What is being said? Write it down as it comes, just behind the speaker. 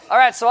All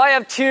right, so I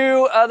have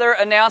two other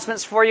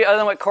announcements for you other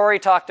than what Corey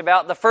talked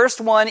about. The first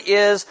one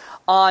is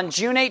on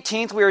June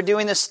 18th, we are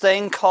doing this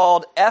thing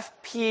called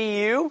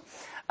FPU.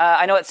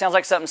 I know it sounds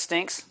like something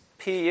stinks,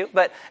 PU,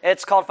 but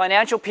it's called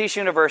Financial Peace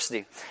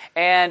University.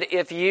 And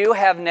if you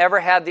have never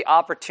had the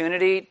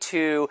opportunity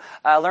to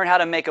learn how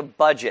to make a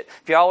budget,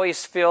 if you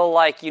always feel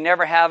like you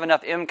never have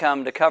enough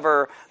income to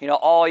cover,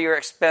 all your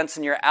expense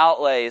and your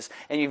outlays,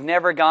 and you've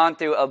never gone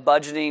through a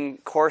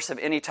budgeting course of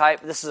any type,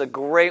 this is a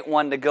great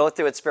one to go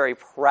through. It's very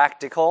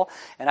practical,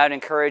 and I'd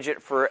encourage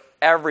it for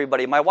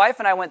everybody. My wife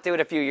and I went through it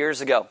a few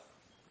years ago,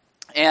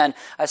 and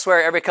I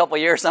swear every couple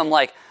of years I'm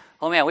like,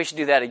 oh man, we should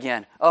do that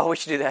again. Oh, we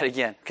should do that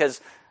again, because,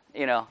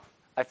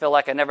 I feel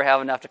like I never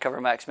have enough to cover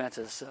my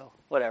expenses, so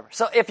whatever.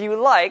 So if you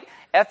like,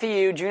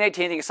 FEU, June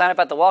 18th, you can sign up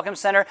at the Welcome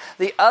Center.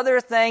 The other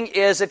thing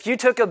is if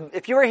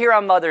you were here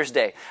on Mother's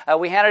Day,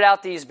 we handed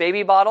out these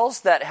baby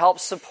bottles that help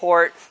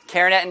support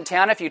CareNet in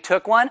town. If you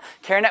took one,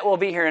 CareNet will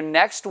be here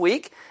next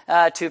week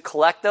to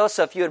collect those.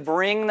 So if you would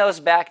bring those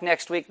back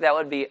next week, that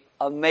would be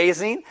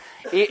amazing.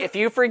 If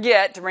you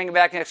forget to bring it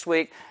back next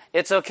week,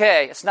 it's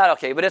okay. It's not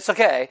okay, but it's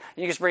okay.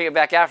 You just bring it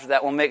back after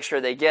that. We'll make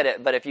sure they get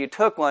it. But if you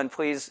took one,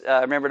 please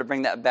remember to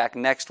bring that back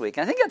next week.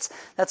 And I think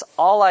that's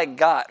all I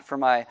got for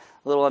my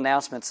little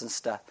announcements and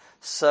stuff.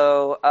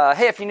 So,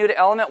 hey, if you're new to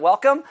Element,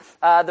 welcome.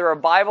 There are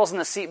Bibles in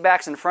the seat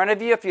backs in front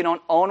of you. If you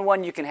don't own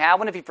one, you can have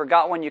one. If you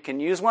forgot one, you can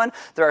use one.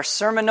 There are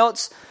sermon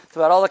notes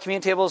throughout all the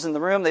community tables in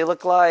the room. They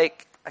look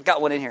like, I got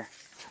one in here.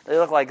 They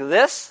look like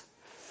this.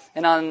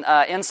 And on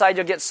inside,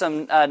 you'll get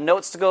some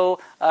notes to go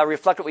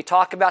reflect what we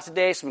talk about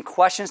today, some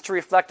questions to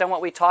reflect on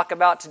what we talk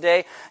about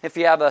today. If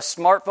you have a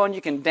smartphone, you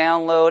can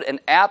download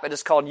an app. It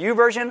is called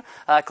YouVersion.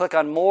 Click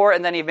on More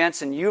and then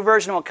Events, and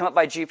YouVersion will come up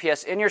by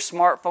GPS in your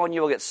smartphone.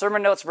 You will get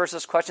sermon notes,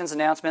 verses, questions,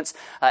 announcements,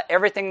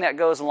 everything that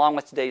goes along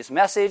with today's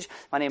message.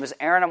 My name is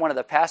Aaron. I'm one of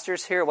the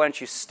pastors here. Why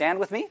don't you stand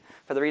with me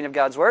for the reading of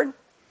God's Word?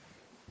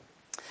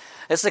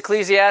 It's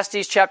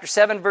Ecclesiastes chapter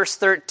 7, verse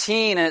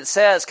 13, and it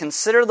says,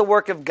 "Consider the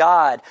work of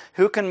God,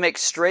 who can make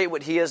straight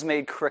what he has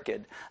made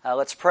crooked."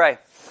 Let's pray.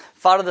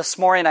 Father, this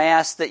morning I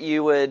ask that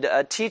you would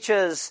teach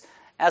us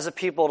as a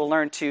people to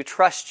learn to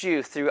trust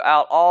you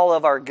throughout all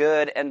of our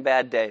good and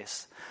bad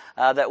days.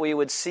 That we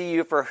would see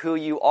you for who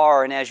you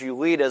are and as you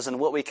lead us and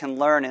what we can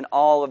learn in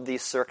all of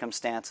these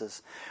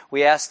circumstances.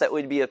 We ask that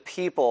we'd be a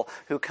people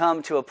who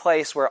come to a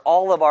place where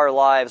all of our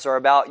lives are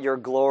about your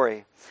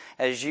glory,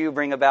 as you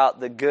bring about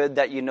the good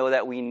that you know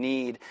that we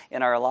need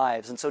in our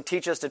lives. And so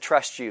teach us to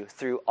trust you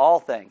through all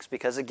things,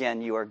 because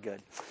again, you are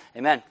good.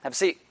 Amen. Have a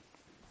seat.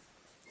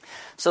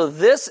 So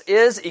this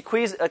is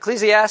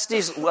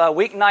Ecclesiastes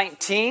week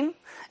 19.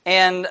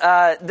 And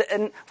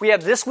we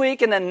have this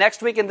week and then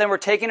next week, and then we're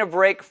taking a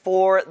break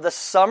for the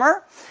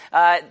summer.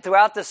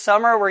 Throughout the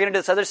summer, we're going to do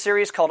this other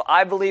series called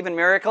I Believe in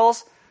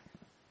Miracles.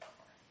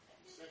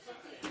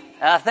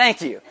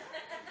 Thank you.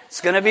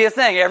 It's going to be a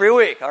thing every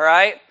week, all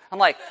right? I'm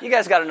like, you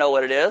guys got to know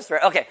what it is,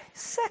 right? Okay,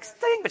 sex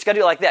thing, but you got to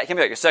do it like that. You can't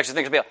be like, your sexy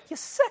thing. Be like, your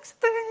sex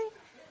thing.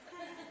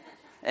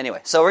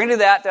 Anyway, so we're going to do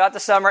that throughout the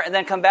summer and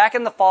then come back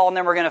in the fall, and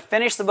then we're going to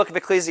finish the book of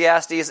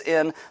Ecclesiastes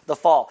in the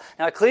fall.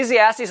 Now,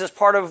 Ecclesiastes is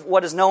part of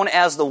what is known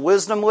as the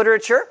wisdom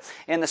literature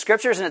in the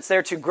scriptures, and it's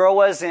there to grow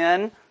us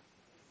in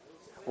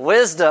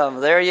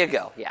wisdom. There you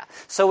go. Yeah.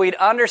 So we'd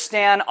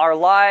understand our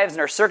lives and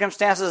our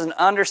circumstances and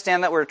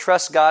understand that we're to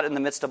trust God in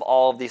the midst of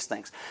all of these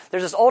things.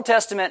 There's this Old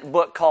Testament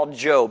book called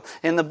Job.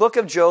 In the book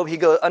of Job,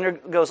 he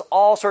undergoes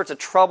all sorts of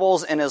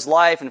troubles in his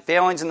life and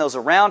failings in those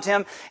around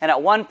him. And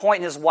at one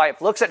point, his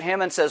wife looks at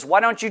him and says, "Why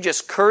don't you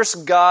just curse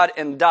God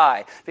and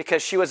die?"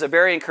 Because she was a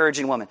very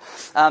encouraging woman.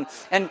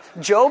 And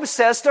Job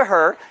says to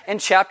her in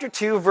chapter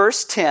 2,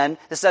 verse 10,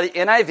 this is the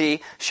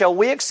NIV, "Shall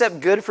we accept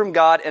good from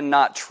God and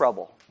not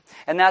trouble?"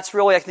 And that's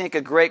really, I think, a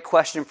great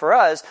question for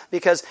us,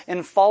 because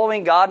in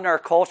following God in our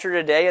culture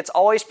today, it's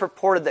always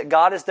purported that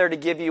God is there to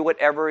give you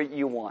whatever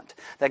you want.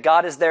 That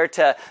God is there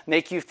to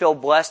make you feel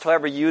blessed,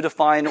 however you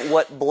define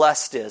what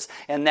blessed is.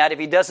 And that if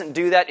he doesn't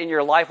do that in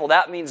your life, well,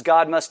 that means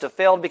God must have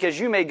failed because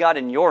you made God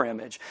in your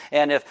image.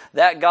 And if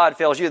that God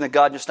fails you, then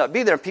God must not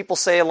be there. And people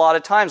say a lot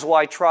of times, "Well,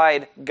 I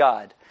tried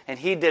God, and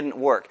he didn't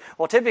work."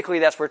 Well, typically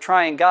that's we're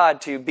trying God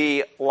to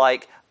be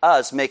like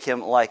us, make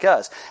him like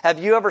us. Have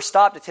you ever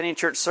stopped attending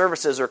church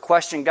services or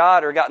questioned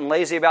God or gotten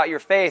lazy about your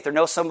faith or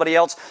know somebody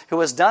else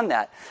who has done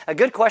that? A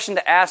good question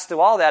to ask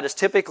through all that is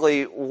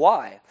typically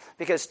why?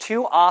 Because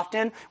too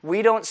often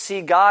we don't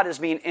see God as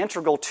being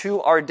integral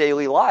to our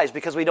daily lives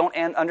because we don't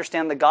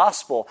understand the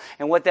gospel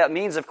and what that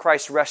means of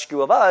Christ's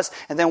rescue of us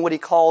and then what he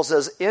calls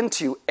us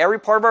into every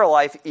part of our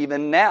life,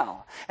 even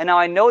now. And now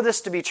I know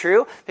this to be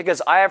true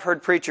because I have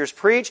heard preachers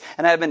preach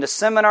and I've been to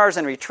seminars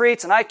and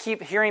retreats and I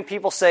keep hearing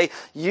people say,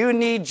 "You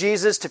need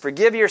Jesus to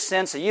forgive your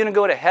sins so you can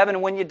go to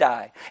heaven when you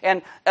die."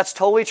 And that's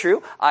totally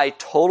true. I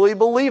totally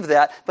believe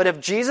that. But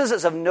if Jesus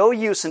is of no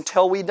use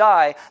until we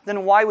die,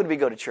 then why would we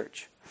go to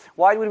church?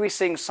 Why would we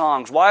sing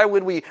songs? Why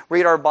would we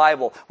read our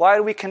Bible? Why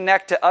do we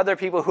connect to other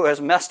people who are as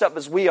messed up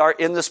as we are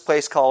in this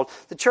place called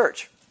the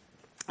church?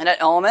 in that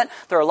element.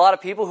 There are a lot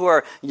of people who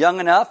are young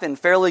enough in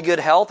fairly good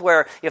health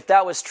where if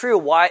that was true,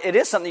 why it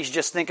is something you should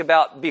just think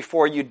about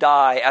before you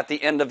die at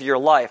the end of your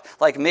life.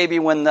 Like maybe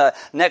when the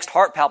next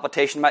heart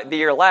palpitation might be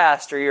your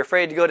last, or you're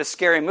afraid to go to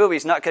scary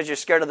movies, not because you're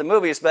scared of the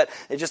movies, but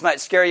it just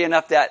might scare you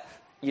enough that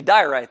you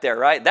die right there,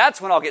 right? That's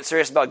when I'll get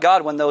serious about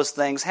God, when those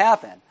things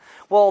happen.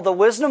 Well, the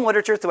wisdom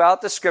literature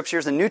throughout the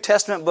Scriptures, the New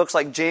Testament books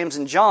like James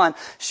and John,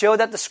 show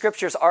that the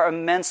Scriptures are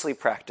immensely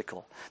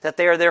practical, that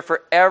they are there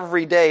for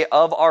every day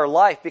of our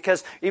life.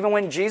 Because even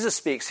when Jesus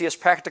speaks, he is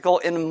practical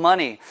in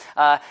money,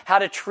 how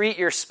to treat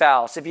your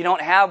spouse. If you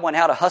don't have one,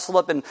 how to hustle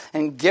up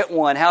and get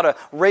one, how to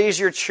raise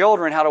your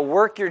children, how to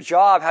work your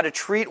job, how to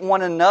treat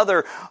one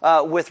another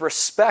with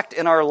respect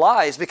in our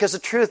lives. Because the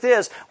truth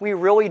is, we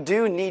really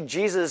do need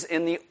Jesus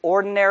in the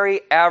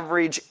ordinary,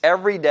 average,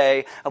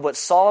 everyday of what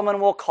Solomon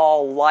will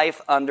call life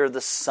under the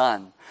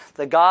sun.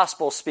 The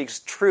gospel speaks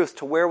truth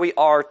to where we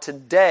are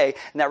today,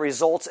 and that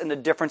results in the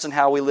difference in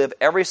how we live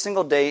every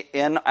single day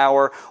in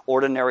our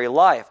ordinary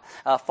life.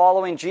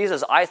 Following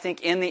Jesus, I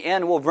think, in the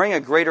end, will bring a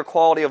greater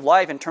quality of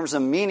life in terms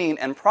of meaning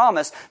and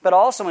promise, but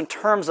also in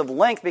terms of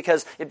length,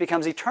 because it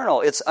becomes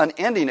eternal. It's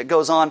unending. It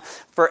goes on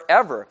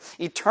forever.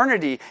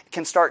 Eternity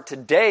can start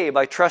today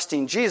by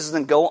trusting Jesus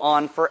and go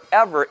on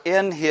forever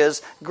in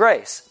His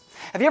grace.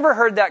 Have you ever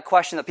heard that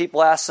question that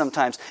people ask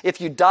sometimes? If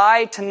you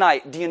die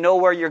tonight, do you know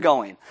where you're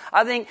going?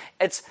 I think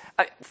it's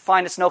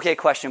fine, it's an okay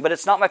question, but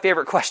it's not my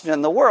favorite question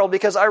in the world,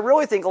 because I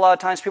really think a lot of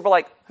times people are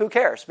like, who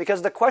cares?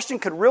 Because the question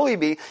could really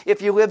be,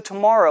 if you live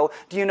tomorrow,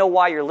 do you know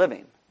why you're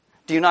living?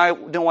 Do you know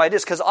why it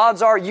is? Because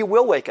odds are you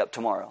will wake up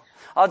tomorrow.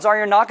 Odds are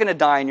you're not going to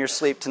die in your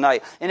sleep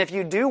tonight. And if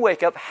you do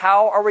wake up,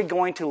 how are we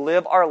going to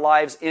live our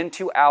lives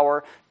into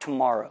our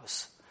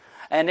tomorrows?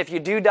 And if you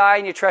do die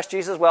and you trust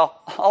Jesus,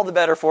 well, all the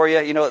better for you.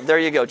 You know, there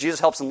you go.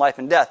 Jesus helps in life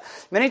and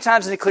death. Many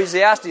times in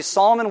Ecclesiastes,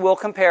 Solomon will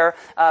compare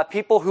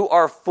people who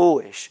are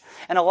foolish.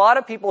 And a lot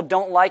of people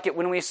don't like it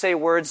when we say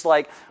words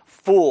like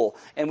fool.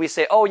 And we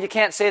say, oh, you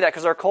can't say that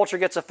because our culture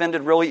gets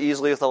offended really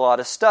easily with a lot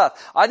of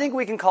stuff. I think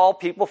we can call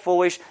people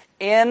foolish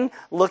in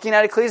looking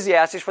at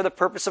Ecclesiastes for the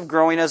purpose of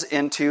growing us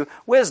into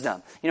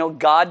wisdom. You know,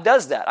 God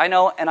does that. I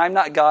know, and I'm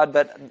not God,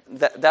 but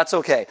that's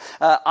okay.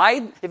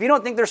 If you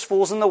don't think there's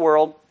fools in the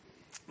world,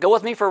 go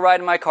with me for a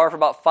ride in my car for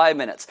about 5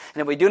 minutes.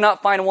 And if we do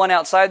not find one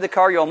outside the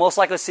car, you'll most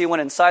likely see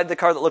one inside the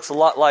car that looks a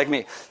lot like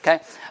me.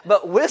 Okay?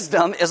 But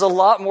wisdom is a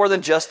lot more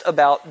than just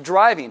about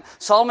driving.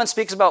 Solomon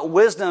speaks about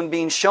wisdom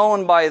being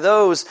shown by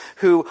those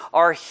who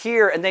are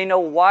here and they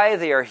know why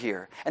they are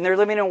here. And they're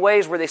living in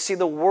ways where they see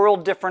the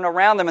world different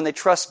around them and they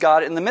trust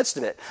God in the midst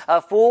of it.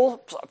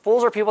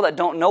 Fools are people that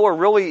don't know or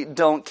really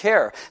don't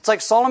care. It's like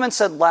Solomon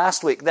said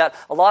last week that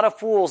a lot of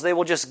fools, they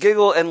will just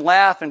giggle and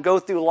laugh and go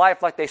through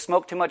life like they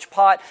smoke too much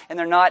pot and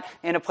they're not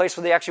in a place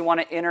where they actually want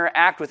to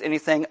interact with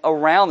anything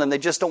around them. They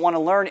just don't want to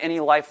learn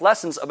any life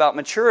lessons about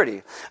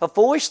maturity. A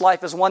foolish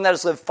life is one that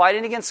has lived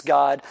fighting against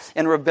God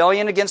and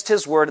rebellion against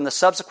His Word and the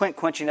subsequent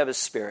quenching of His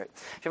Spirit.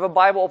 If you have a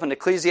Bible, open to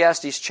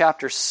Ecclesiastes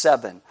chapter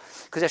 7.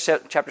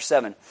 Ecclesiastes chapter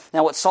 7.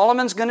 Now what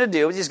Solomon's going to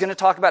do is he's going to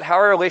talk about how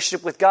our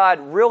relationship with God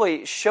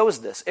really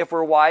shows this, if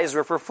we're wise or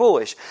if we're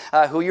foolish.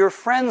 Who your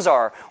friends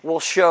are will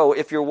show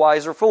if you're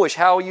wise or foolish.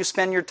 How you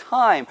spend your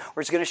time,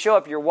 or it's going to show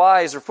if you're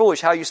wise or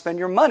foolish. How you spend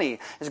your money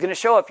is going to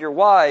show if you're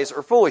wise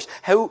or foolish.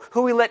 Who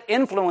we let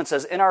influence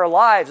us in our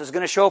lives is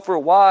going to show if we're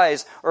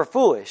wise or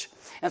foolish.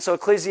 And so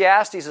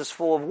Ecclesiastes is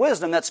full of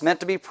wisdom that's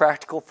meant to be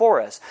practical for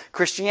us.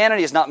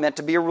 Christianity is not meant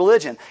to be a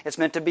religion. It's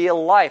meant to be a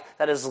life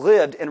that is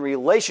lived in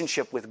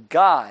relationship with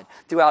God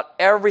throughout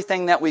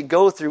everything that we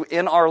go through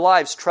in our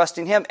lives,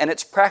 trusting Him. And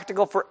it's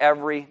practical for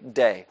every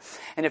day.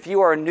 And if you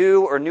are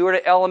new or newer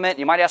to Element,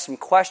 you might ask some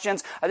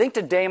questions. I think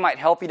today might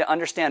help you to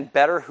understand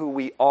better who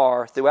we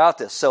are throughout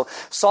this. So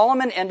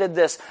Solomon ended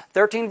this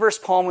 13-verse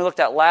poem we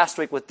looked at last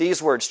week with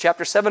these words,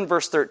 chapter 7,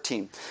 verse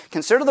 13.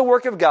 Consider the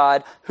work of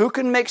God, who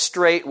can make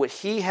straight what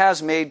He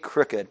has made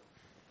crooked.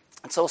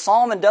 And so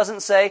Solomon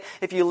doesn't say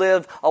if you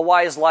live a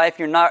wise life,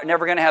 you're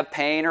never going to have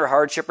pain or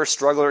hardship or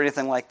struggle or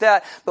anything like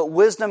that. But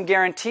wisdom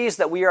guarantees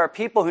that we are a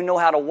people who know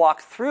how to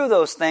walk through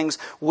those things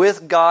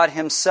with God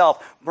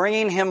Himself,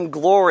 bringing Him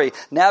glory,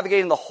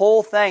 navigating the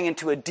whole thing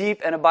into a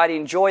deep and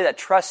abiding joy that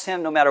trusts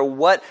Him no matter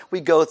what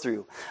we go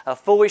through.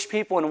 Foolish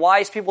people and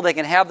wise people, they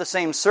can have the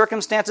same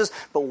circumstances,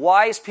 but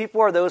wise people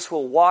are those who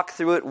will walk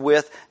through it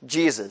with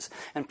Jesus.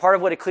 And part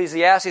of what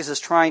Ecclesiastes is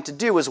trying to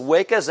do is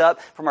wake us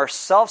up from our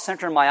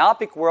self-centered,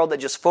 myopic world that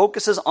just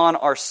focuses on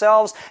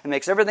ourselves and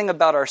makes everything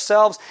about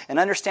ourselves, and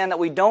understand that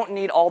we don't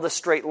need all the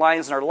straight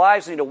lines in our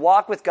lives. We need to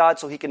walk with God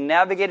so He can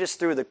navigate us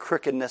through the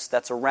crookedness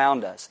that's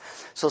around us.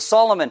 So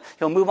Solomon,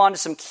 he'll move on to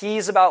some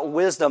keys about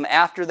wisdom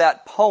after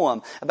that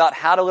poem about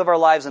how to live our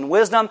lives in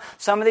wisdom.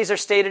 Some of these are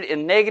stated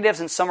in negatives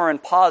and some are in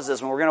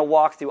positives, and we're going to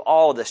walk through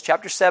all of this.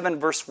 Chapter 7,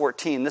 verse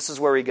 14, this is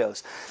where he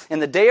goes. In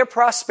the day of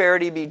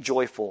prosperity be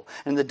joyful.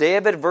 In the day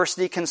of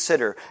adversity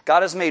consider.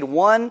 God has made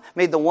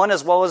the one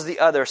as well as the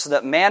other, so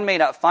that man may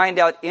not find find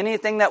out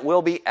anything that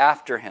will be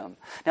after him.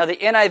 Now the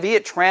NIV,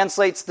 it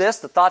translates this,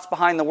 the thoughts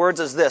behind the words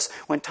is this: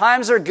 when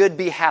times are good,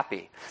 be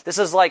happy. This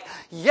is like,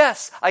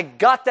 yes, I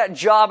got that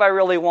job I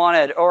really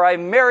wanted, or I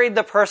married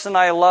the person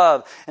I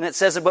love. And it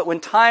says, but when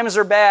times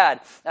are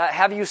bad,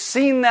 have you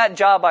seen that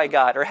job I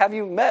got? Or have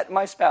you met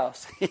my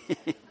spouse?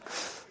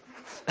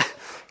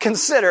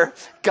 Consider,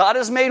 God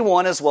has made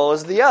one as well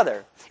as the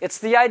other. It's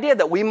the idea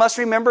that we must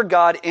remember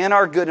God in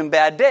our good and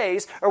bad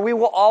days, or we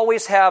will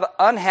always have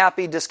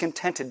unhappy,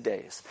 discontented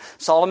days.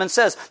 Solomon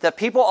says that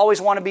people always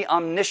want to be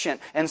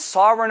omniscient and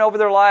sovereign over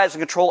their lives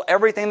and control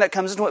everything that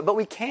comes into it, but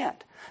we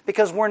can't,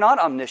 because we're not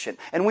omniscient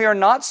and we are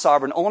not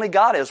sovereign. Only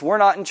God is. We're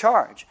not in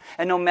charge.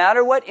 And no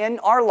matter what in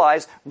our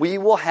lives, we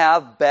will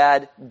have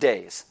bad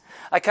days.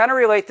 I kind of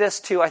relate this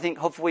to, I think,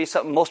 hopefully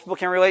something most people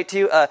can relate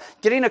to,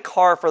 getting a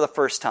car for the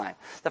first time.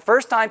 The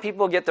first time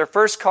people get their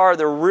first car,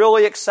 they're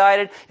really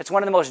excited. It's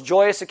one of the most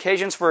joyous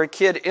occasions for a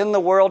kid in the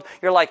world.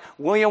 You're like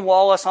William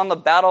Wallace on the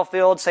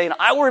battlefield saying,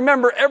 I will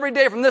remember every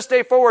day from this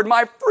day forward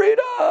my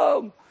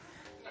freedom.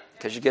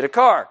 Because you get a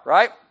car,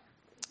 right?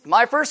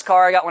 My first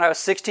car I got when I was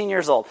 16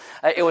 years old.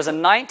 It was a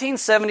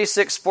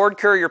 1976 Ford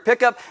Courier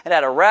pickup. It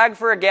had a rag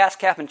for a gas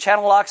cap and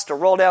channel locks to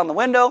roll down the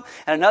window,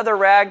 and another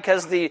rag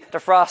because the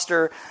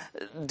defroster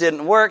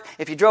didn't work.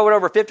 If you drove it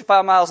over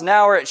 55 miles an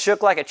hour, it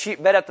shook like a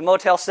cheap bed at the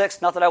Motel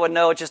 6. Not that I would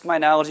know, it's just my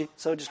analogy,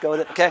 so just go with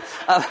it, okay?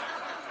 But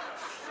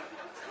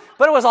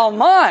it was all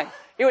mine.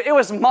 It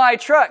was my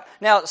truck.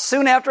 Now,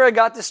 soon after I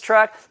got this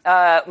truck,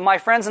 my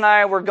friends and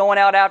I were going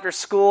out after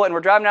school, and we're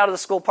driving out of the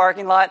school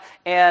parking lot,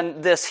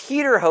 and this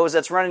heater hose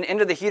that's running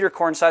into the heater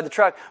core inside the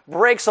truck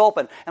breaks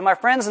open. And my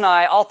friends and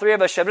I, all three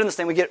of us shoved in this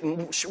thing, we get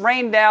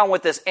rained down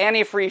with this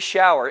antifreeze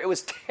shower. It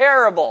was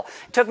terrible.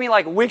 It took me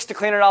like weeks to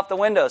clean it off the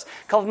windows.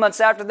 A couple months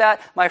after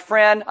that, my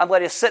friend, I'm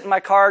letting him sit in my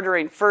car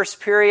during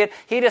first period.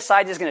 He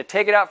decides he's going to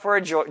take it out for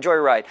a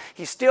joyride.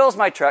 He steals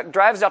my truck,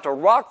 drives out to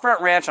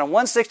Rockfront Ranch on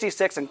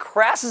 166, and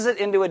crashes it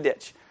into a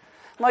ditch.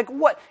 I'm like,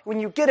 what?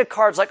 When you get a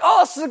car, it's like,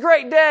 oh, this is a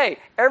great day.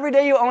 Every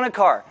day you own a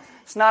car.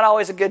 It's not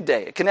always a good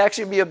day. It can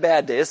actually be a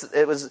bad day.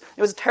 It was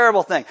a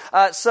terrible thing.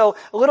 So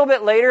a little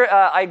bit later,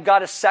 I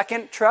got a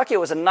second truck. It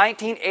was a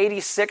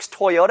 1986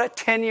 Toyota,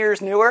 10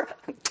 years newer,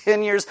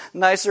 10 years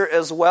nicer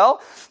as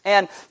well.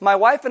 And my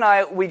wife and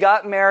I, we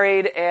got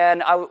married,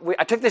 and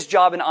I took this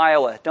job in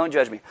Iowa. Don't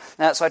judge me.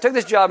 So I took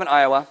this job in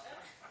Iowa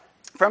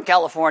from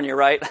California,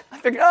 right? I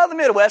figured, the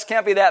Midwest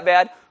can't be that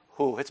bad.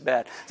 Ooh, it's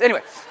bad. So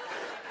anyway,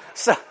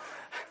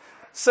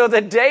 So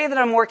the day that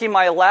I'm working,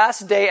 my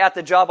last day at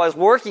the job I was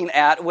working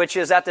at, which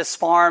is at this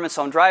farm, and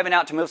so I'm driving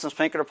out to move some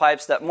sprinkler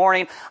pipes that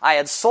morning. I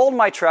had sold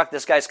my truck.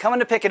 This guy's coming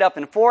to pick it up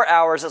in 4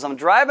 hours. As I'm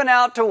driving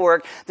out to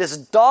work, this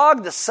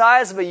dog the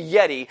size of a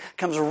Yeti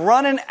comes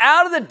running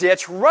out of the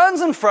ditch,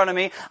 runs in front of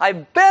me. I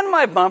bend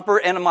my bumper,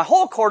 and my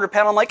whole quarter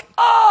panel, I'm like,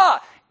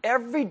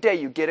 Every day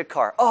you get a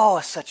car. Oh,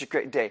 it's such a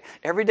great day.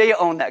 Every day you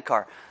own that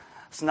car.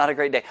 It's not a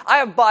great day. I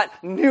have bought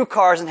new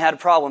cars and had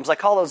problems. I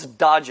call those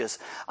Dodges.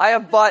 I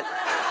have bought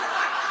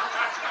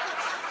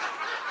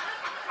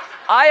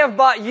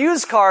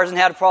used cars and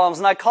had problems,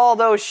 and I call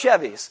those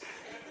Chevys.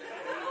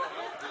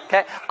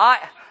 Okay,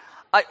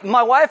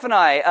 my wife and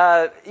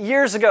I,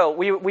 years ago,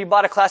 we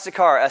bought a classic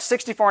car, a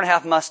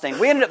 64.5 Mustang.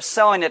 We ended up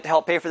selling it to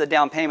help pay for the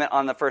down payment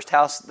on the first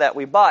house that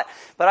we bought.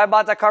 But I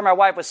bought that car. My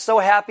wife was so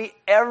happy.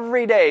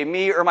 Every day,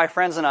 me or my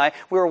friends and I,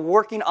 we were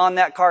working on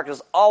that car because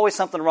there was always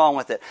something wrong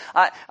with it.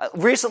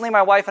 Recently,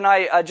 my wife and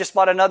I just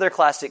bought another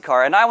classic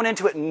car, and I went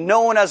into it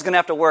knowing I was going to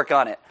have to work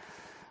on it.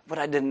 But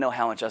I didn't know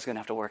how much I was going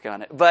to have to work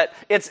on it. But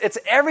it's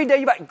every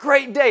day you buy,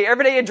 great day.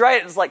 Every day you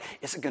drive it, it's like,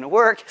 is it going to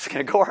work? Is it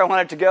going to go where I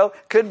want it to go?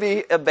 Could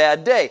be a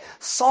bad day.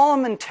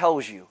 Solomon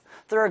tells you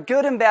there are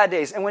good and bad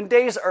days. And when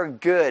days are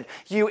good,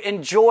 you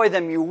enjoy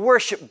them. You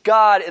worship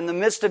God in the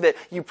midst of it.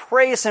 You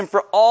praise Him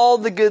for all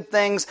the good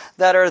things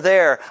that are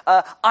there.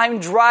 I'm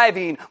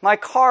driving. My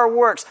car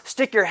works.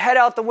 Stick your head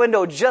out the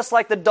window just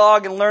like the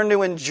dog and learn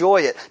to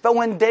enjoy it. But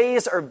when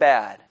days are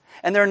bad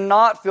and they're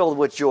not filled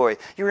with joy,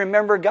 you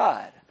remember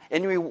God.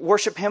 And we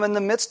worship Him in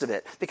the midst of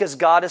it because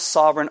God is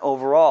sovereign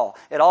over all.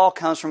 It all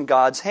comes from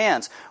God's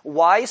hands.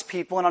 Wise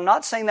people, and I'm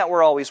not saying that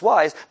we're always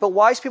wise, but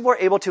wise people are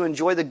able to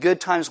enjoy the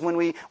good times when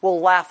we will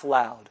laugh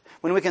loud,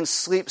 when we can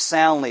sleep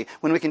soundly,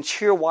 when we can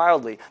cheer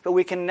wildly. But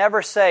we can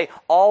never say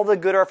all the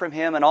good are from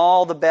Him and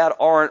all the bad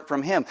aren't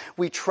from Him.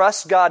 We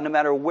trust God no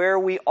matter where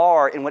we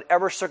are, in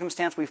whatever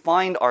circumstance we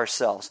find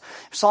ourselves.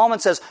 Solomon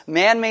says,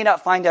 man may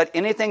not find out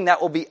anything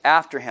that will be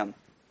after him.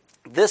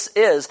 This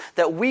is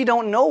that we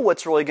don't know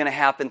what's really going to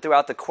happen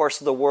throughout the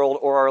course of the world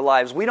or our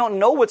lives. We don't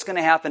know what's going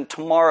to happen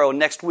tomorrow,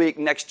 next week,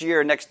 next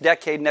year, next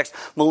decade, next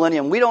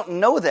millennium. We don't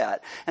know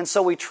that. And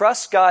so we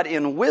trust God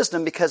in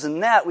wisdom because in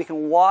that we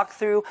can walk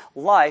through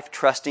life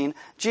trusting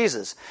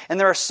Jesus. And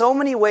there are so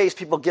many ways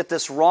people get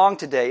this wrong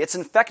today. It's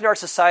infected our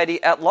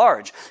society at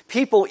large.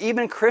 People,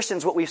 even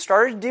Christians, what we've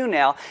started to do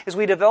now is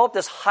we develop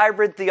this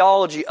hybrid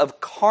theology of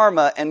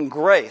karma and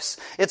grace.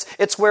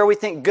 It's where we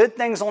think good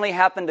things only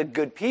happen to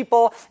good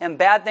people and and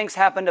bad things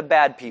happen to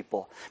bad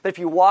people. But if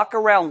you walk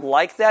around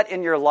like that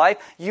in your life,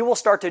 you will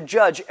start to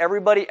judge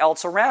everybody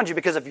else around you,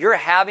 because if you're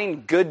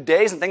having good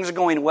days and things are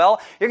going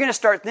well, you're going to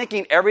start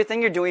thinking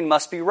everything you're doing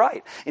must be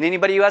right. And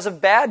anybody who has a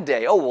bad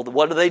day, oh, well,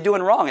 what are they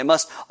doing wrong? It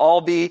must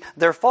all be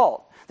their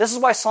fault. This is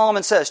why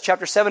Solomon says,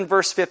 chapter 7,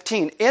 verse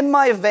 15, in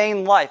my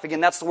vain life, again,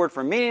 that's the word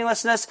for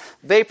meaninglessness,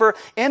 vapor,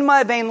 in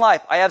my vain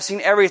life I have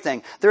seen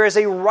everything. There is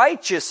a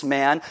righteous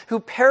man who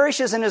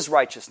perishes in his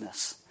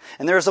righteousness,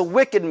 and there is a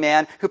wicked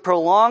man who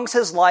prolongs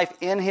his life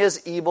in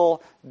his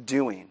evil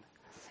doing.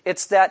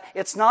 It's that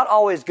it's not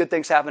always good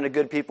things happen to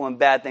good people and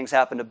bad things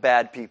happen to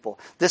bad people.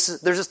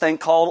 There's this thing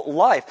called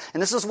life.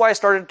 And this is why I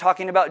started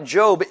talking about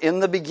Job in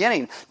the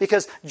beginning.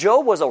 Because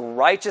Job was a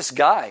righteous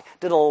guy,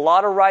 did a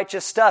lot of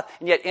righteous stuff.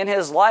 And yet in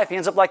his life, he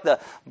ends up like the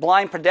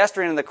blind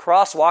pedestrian in the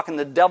crosswalk, and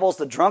the devil's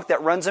the drunk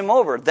that runs him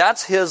over.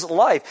 That's his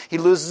life. He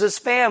loses his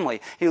family.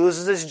 He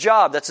loses his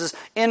job. That's his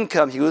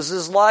income. He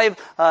loses his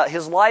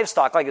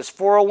livestock, like his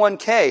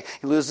 401k.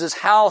 He loses his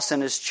house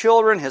and his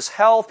children, his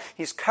health.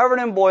 He's covered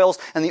in boils.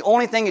 And the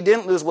only thing he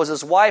didn't lose was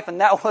his wife, and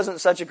that wasn't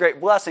such a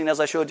great blessing, as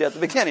I showed you at the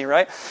beginning,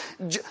 right?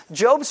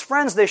 Job's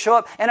friends, they show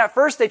up, and at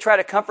first they try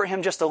to comfort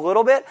him just a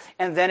little bit,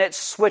 and then it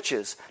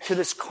switches to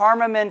this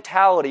karma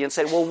mentality and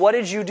say, well, what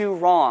did you do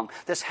wrong?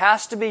 This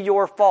has to be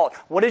your fault.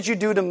 What did you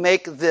do to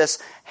make this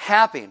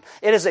happen?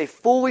 It is a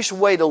foolish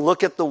way to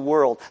look at the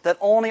world, that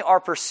only our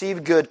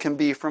perceived good can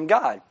be from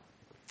God.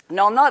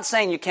 Now, I'm not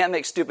saying you can't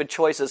make stupid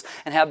choices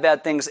and have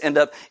bad things end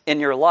up in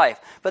your life.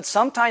 But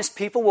sometimes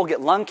people will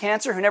get lung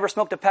cancer who never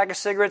smoked a pack of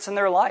cigarettes in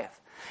their life.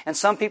 And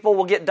some people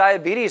will get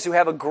diabetes who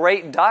have a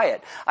great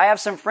diet. I have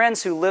some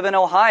friends who live in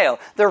Ohio.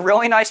 They're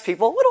really nice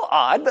people, a little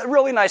odd, but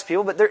really nice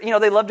people. But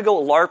they love to go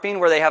LARPing,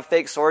 where they have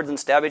fake swords and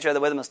stab each other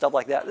with them and stuff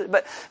like that.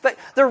 But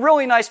they're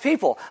really nice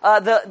people.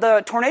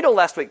 The tornado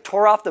last week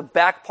tore off the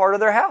back part of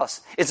their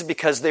house. Is it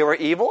because they were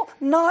evil?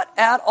 Not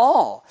at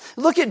all.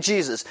 Look at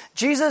Jesus.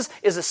 Jesus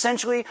is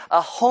essentially a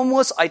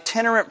homeless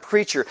itinerant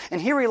preacher, and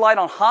he relied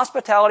on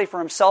hospitality for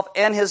himself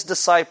and his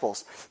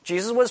disciples.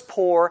 Jesus was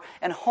poor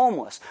and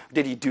homeless.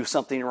 Did he do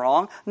something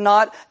wrong?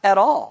 Not at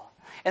all.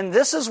 And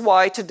this is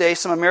why today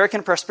some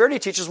American prosperity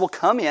teachers will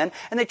come in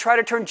and they try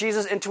to turn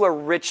Jesus into a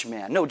rich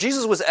man. No,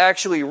 Jesus was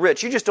actually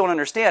rich. You just don't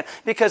understand,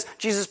 because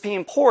Jesus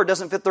being poor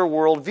doesn't fit their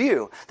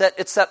worldview. That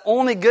it's that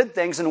only good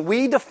things, and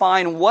we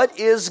define what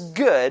is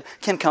good,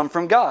 can come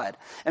from God.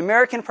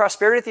 American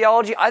prosperity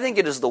theology, I think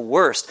it is the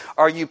worst.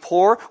 Are you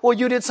poor? Well,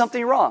 you did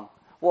something wrong.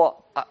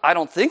 Well, I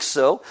don't think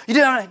so. You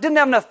didn't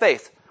have enough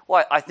faith.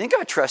 Well, I think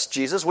I trust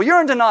Jesus. Well, you're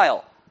in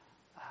denial.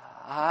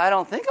 I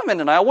don't think I'm in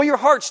denial. Well, your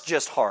heart's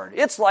just hard.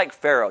 It's like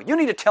Pharaoh. You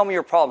need to tell me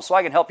your problem so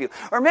I can help you.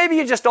 Or maybe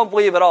you just don't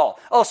believe at all.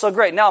 Oh, so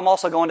great. Now I'm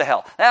also going to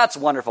hell. That's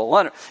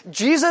wonderful.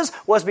 Jesus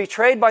was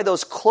betrayed by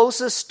those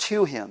closest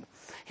to him.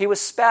 He was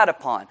spat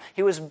upon.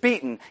 He was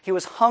beaten. He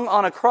was hung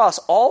on a cross,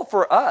 all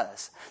for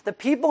us. The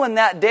people in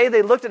that day,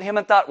 they looked at him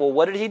and thought, well,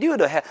 what did he do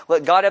to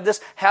let God have this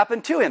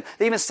happen to him?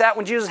 They even sat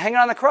when Jesus was hanging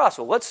on the cross.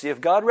 Well, let's see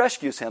if God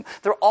rescues him.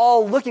 They're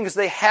all looking because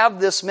they have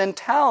this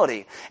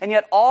mentality. And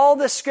yet all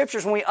the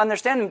scriptures, when we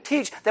understand them,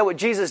 teach that what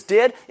Jesus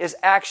did is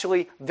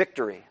actually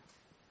victory.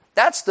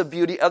 That's the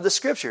beauty of the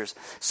scriptures.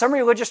 Some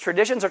religious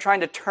traditions are trying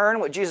to turn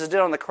what Jesus did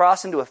on the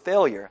cross into a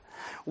failure.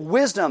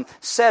 Wisdom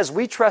says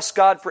we trust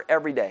God for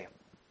every day.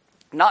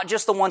 Not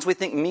just the ones we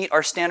think meet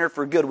our standard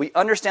for good. We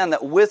understand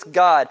that with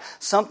God,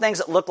 some things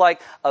that look like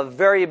a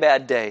very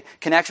bad day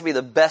can actually be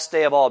the best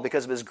day of all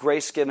because of His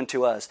grace given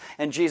to us.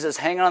 And Jesus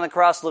hanging on the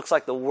cross looks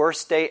like the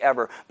worst day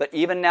ever. But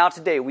even now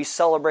today, we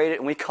celebrate it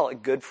and we call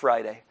it Good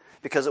Friday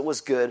because it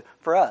was good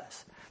for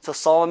us. So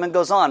Solomon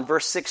goes on,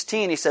 verse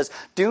 16, he says,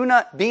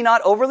 Be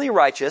not overly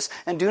righteous,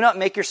 and do not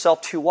make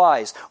yourself too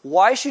wise.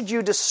 Why should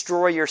you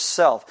destroy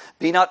yourself?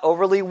 Be not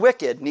overly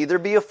wicked, neither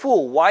be a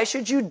fool. Why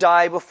should you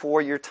die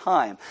before your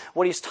time?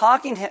 What he's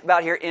talking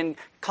about here in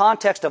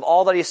context of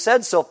all that he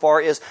said so far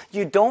is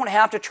you don't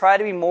have to try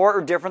to be more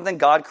or different than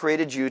God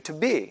created you to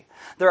be.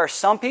 There are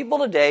some people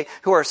today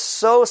who are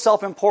so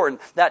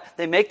self-important that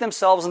they make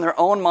themselves in their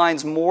own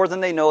minds more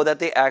than they know that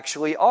they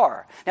actually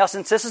are. Now,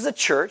 since this is a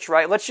church,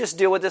 right, let's just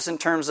deal with this in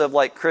terms of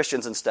like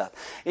Christians and stuff.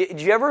 Do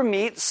you ever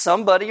meet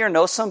somebody or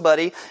know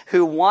somebody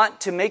who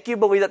want to make you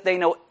believe that they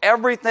know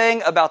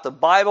everything about the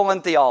Bible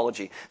and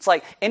theology? It's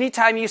like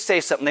anytime you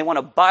say something, they want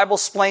to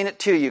Bible-splain it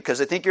to you because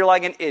they think you're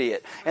like an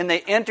idiot. And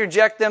they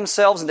interject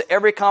themselves into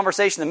every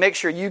conversation to make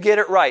sure you get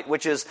it right,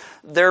 which is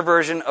their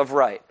version of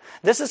right.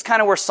 This is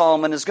kind of where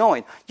Solomon is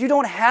going. You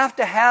don't have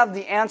to have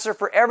the answer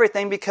for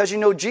everything because you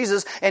know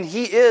Jesus and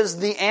He is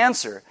the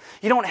answer.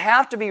 You don't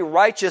have to be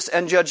righteous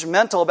and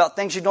judgmental about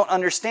things you don't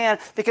understand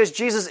because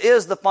Jesus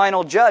is the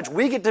final judge.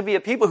 We get to be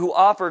a people who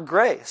offer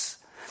grace.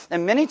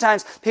 And many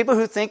times, people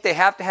who think they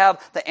have to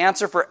have the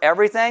answer for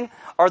everything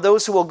are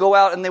those who will go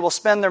out and they will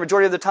spend the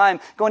majority of the time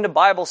going to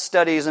Bible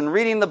studies and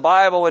reading the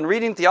Bible and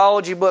reading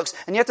theology books,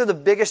 and yet they're the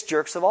biggest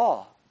jerks of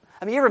all.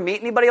 I mean, you ever meet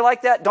anybody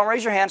like that? Don't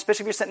raise your hand,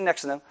 especially if you're sitting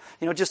next to them.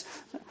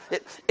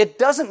 It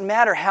doesn't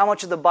matter how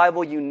much of the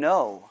Bible you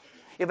know.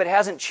 if it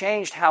hasn't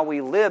changed how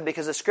we live,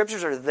 because the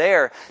Scriptures are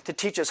there to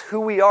teach us who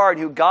we are and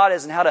who God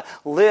is and how to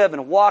live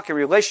and walk in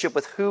relationship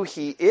with who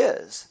He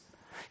is.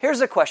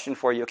 Here's a question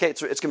for you, okay?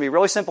 It's going to be a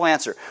really simple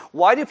answer.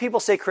 Why do people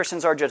say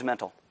Christians are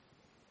judgmental?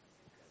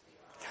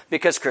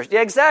 Because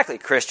exactly.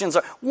 Christians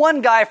are.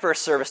 One guy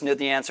first service knew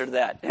the answer to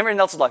that. Everyone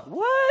else is like,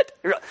 what?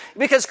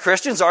 Because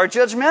Christians are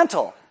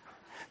judgmental.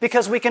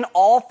 Because we can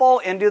all fall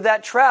into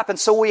that trap. And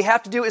so what we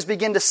have to do is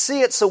begin to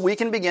see it so we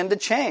can begin to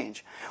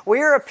change. We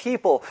are a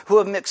people who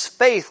have mixed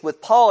faith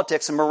with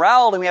politics and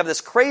morality. We have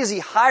this crazy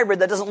hybrid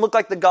that doesn't look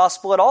like the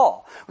gospel at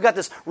all. We've got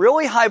this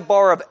really high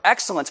bar of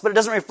excellence, but it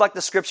doesn't reflect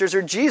the Scriptures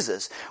or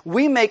Jesus.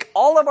 We make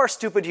all of our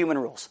stupid human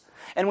rules,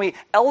 and we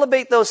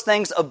elevate those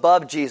things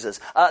above Jesus.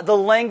 The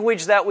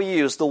language that we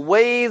use, the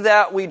way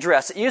that we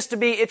dress. It used to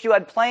be if you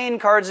had playing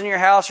cards in your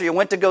house or you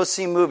went to go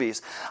see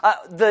movies.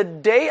 The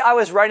day I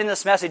was writing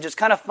this message, it's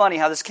kind of funny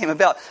how this came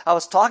about. I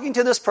was talking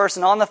to this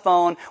person on the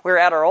phone. We were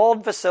at our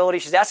old facility.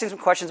 She's asking some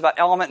questions about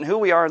Element and who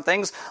we are and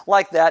things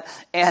like that.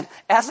 And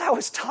as I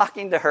was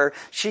talking to her,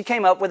 she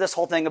came up with this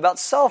whole thing about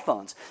cell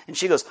phones. And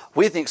she goes,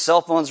 we think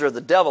cell phones are the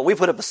devil. We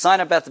put up a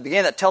sign up at the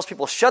beginning that tells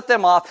people shut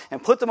them off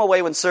and put them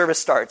away when service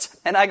starts.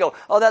 And I go,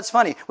 oh, that's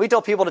funny. We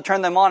tell people to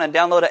turn them on and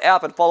download an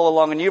app and follow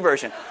along in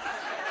YouVersion.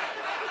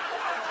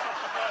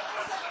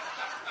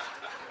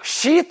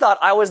 She thought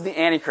I was the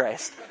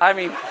Antichrist. I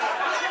mean,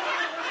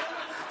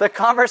 the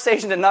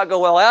conversation did not go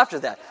well after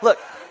that. Look,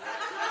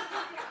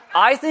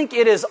 I think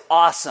it is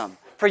awesome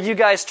for you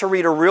guys to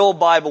read a real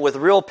Bible with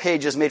real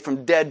pages made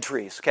from dead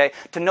trees, okay?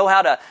 To know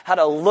how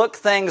to look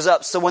things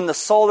up so when the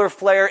solar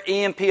flare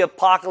EMP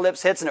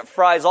apocalypse hits and it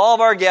fries all of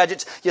our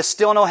gadgets, you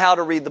still know how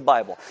to read the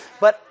Bible.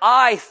 But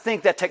I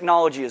think that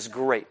technology is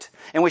great,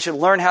 and we should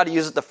learn how to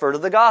use it to further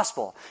the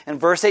gospel. In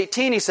verse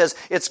 18, he says,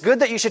 it's good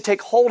that you should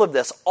take hold of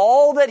this,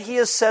 all that he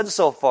has said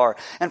so far,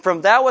 and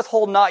from that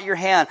withhold not your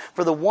hand,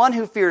 for the one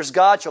who fears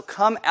God shall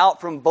come out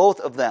from both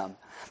of them.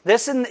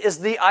 This is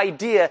the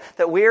idea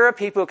that we are a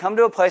people who come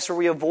to a place where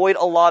we avoid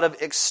a lot of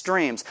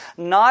extremes.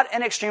 Not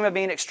an extreme of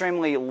being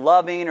extremely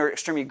loving or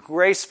extremely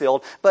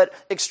grace-filled, but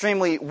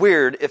extremely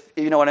weird, if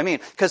you know what I mean.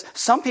 Because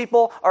some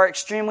people are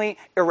extremely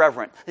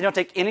irreverent. They don't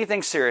take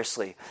anything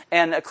seriously.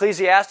 And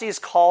Ecclesiastes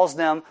calls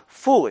them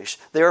foolish.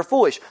 They are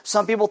foolish.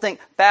 Some people think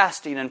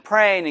fasting and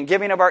praying and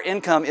giving of our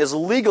income is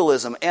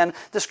legalism. And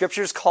the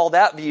Scriptures call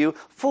that view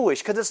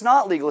foolish because it's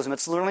not legalism.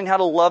 It's learning how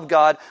to love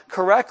God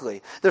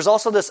correctly. There's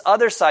also this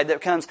other side that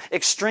becomes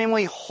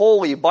extremely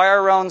holy by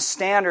our own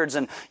standards,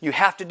 and you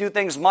have to do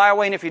things my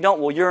way, and if you don't,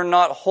 well, you're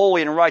not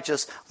holy and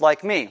righteous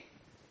like me.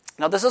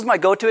 Now, this is my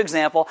go-to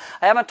example.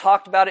 I haven't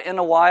talked about it in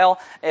a while.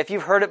 If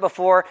you've heard it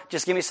before,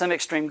 just give me some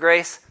extreme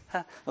grace.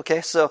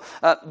 Okay, so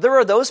there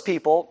are those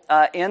people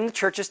in the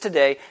churches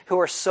today who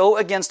are so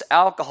against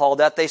alcohol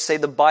that they say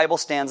the Bible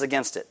stands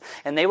against it.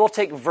 And they will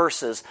take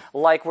verses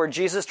like where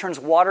Jesus turns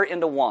water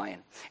into wine.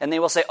 And they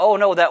will say, oh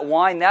no, that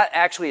wine, that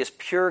actually is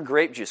pure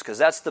grape juice because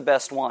that's the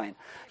best wine.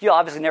 You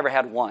obviously never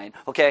had wine,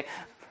 okay?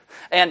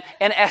 But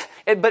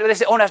they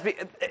say, oh, it has to be.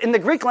 In the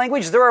Greek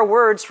language, there are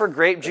words for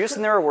grape juice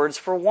and there are words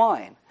for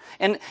wine.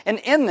 And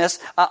in this,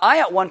 I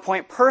at one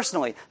point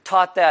personally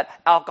taught that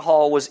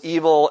alcohol was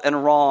evil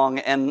and wrong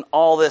and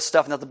all this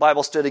stuff and that the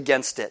Bible stood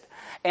against it.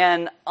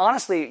 And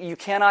honestly, you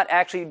cannot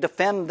actually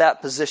defend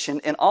that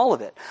position in all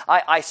of it.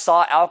 I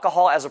saw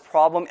alcohol as a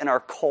problem in our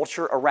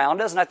culture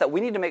around us, and I thought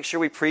we need to make sure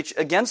we preach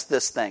against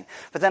this thing.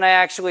 But then I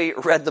actually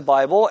read the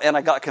Bible, and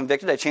I got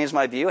convicted. I changed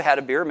my view, had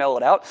a beer,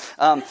 mellowed out.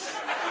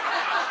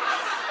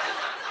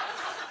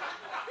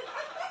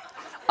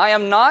 I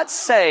am not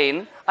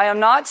saying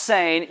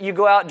you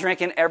go out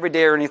drinking every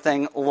day or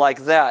anything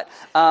like that.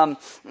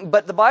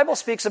 But the Bible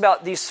speaks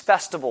about these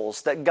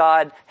festivals that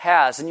God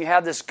has, and you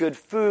have this good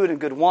food and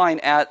good wine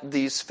at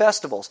these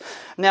festivals.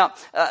 Now,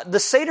 the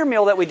Seder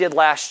meal that we did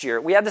last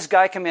year, we had this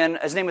guy come in.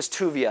 His name was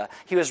Tuvia.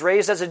 He was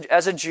raised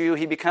as a Jew.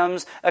 He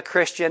becomes a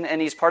Christian, and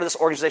he's part of this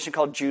organization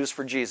called Jews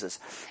for Jesus.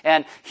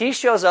 And he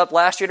shows up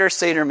last year at our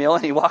Seder meal,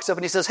 and he walks up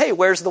and he says, hey,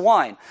 where's the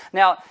wine?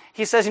 Now,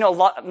 he says, not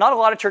a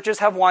lot of churches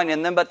have wine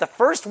in them, but the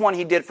first one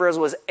he did for us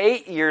was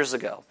 8 years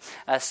ago.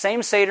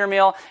 Same Seder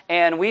meal,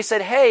 and we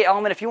said, hey,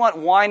 Element, if you want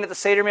wine at the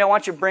Seder meal, why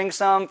don't you bring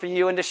some for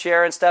you and to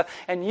share and stuff?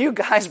 And you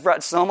guys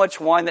brought so much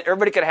wine that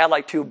everybody could have had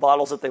like 2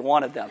 bottles if they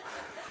wanted them.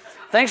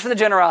 Thanks for the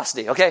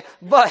generosity, okay?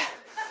 But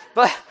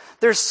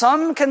there's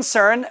some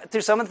concern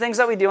through some of the things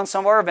that we do in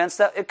some of our events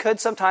that it could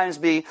sometimes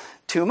be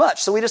too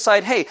much. So we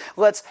decide, hey,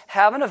 let's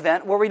have an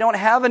event where we don't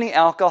have any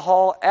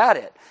alcohol at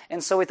it.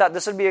 And so we thought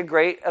this would be a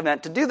great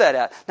event to do that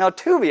at. Now,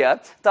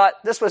 Tuvia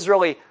thought this was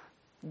really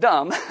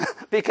dumb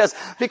because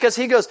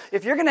he goes,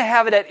 if you're going to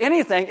have it at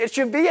anything, it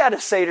should be at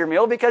a Seder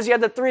meal because you had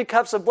the 3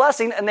 cups of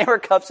blessing and they were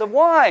cups of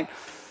wine.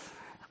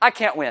 I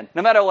can't win,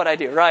 no matter what I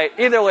do, right?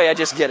 Either way, I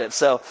just get it.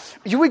 So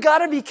we got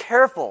to be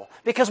careful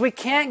because we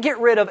can't get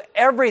rid of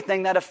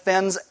everything that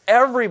offends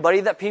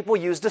everybody that people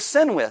use to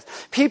sin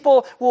with.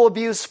 People will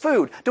abuse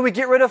food. Do we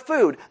get rid of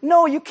food?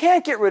 No, you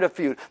can't get rid of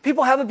food.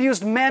 People have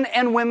abused men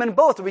and women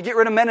both. Do we get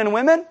rid of men and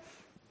women?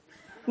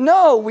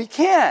 No, we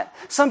can't.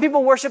 Some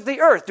people worship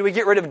the earth. Do we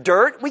get rid of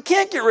dirt? We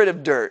can't get rid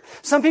of dirt.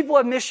 Some people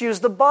have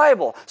misused the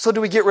Bible. So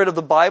do we get rid of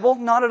the Bible?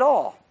 Not at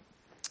all.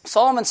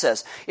 Solomon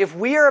says, if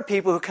we are a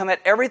people who come at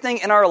everything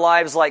in our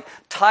lives like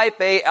type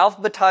A,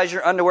 alphabetize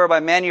your underwear by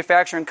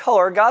manufacture and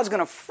color, God's going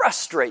to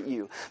frustrate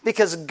you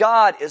because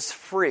God is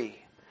free.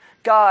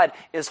 God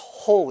is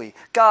holy.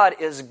 God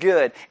is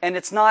good. And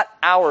it's not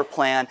our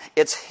plan,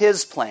 it's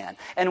His plan.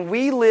 And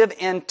we live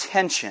in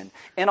tension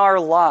in our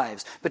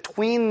lives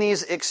between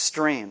these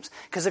extremes.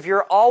 Because if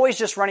you're always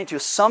just running to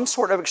some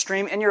sort of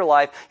extreme in your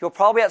life, you'll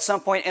probably at some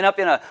point end up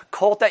in a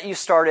cult that you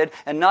started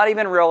and not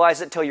even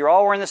realize it until you're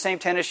all wearing the same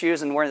tennis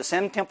shoes and wearing the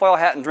same tinfoil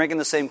hat and drinking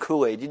the same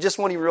Kool-Aid. You just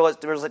won't even realize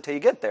it until you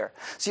get there.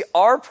 See,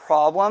 our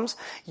problems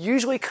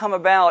usually come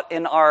about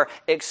in our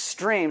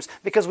extremes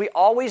because we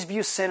always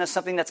view sin as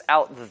something that's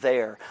out there.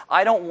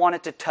 I don't want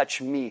it to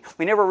touch me.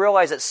 We never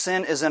realize that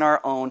sin is in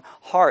our own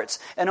hearts.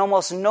 And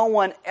almost no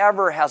one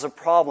ever has a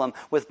problem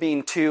with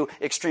being too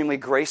extremely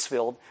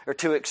grace-filled or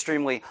too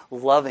extremely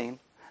loving.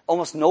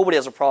 Almost nobody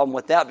has a problem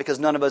with that because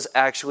none of us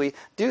actually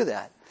do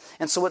that.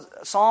 And so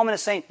what Solomon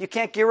is saying, you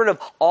can't get rid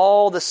of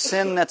all the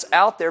sin that's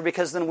out there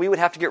because then we would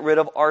have to get rid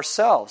of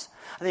ourselves.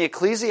 I think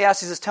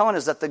Ecclesiastes is telling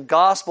us that the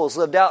gospel is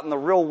lived out in the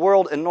real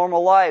world in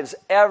normal lives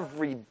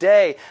every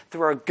day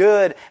through our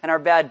good and our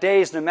bad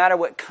days, no matter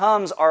what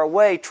comes our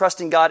way,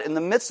 trusting God in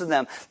the midst of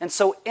them. And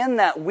so in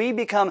that, we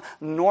become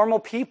normal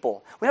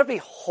people. We don't have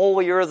to be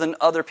holier than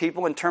other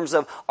people in terms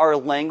of our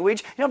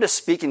language. You don't have to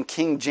speak in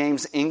King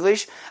James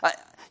English.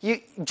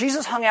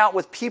 Jesus hung out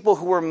with people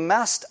who were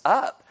messed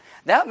up.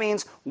 That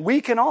means we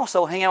can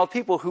also hang out with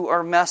people who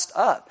are messed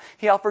up.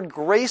 He offered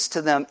grace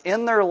to them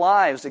in their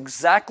lives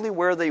exactly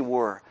where they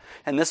were.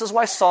 And this is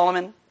why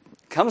Solomon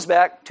comes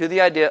back to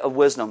the idea of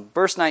wisdom.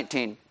 Verse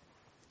 19.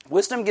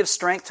 Wisdom gives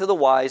strength to the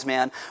wise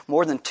man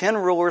more than 10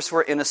 rulers who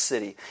are in a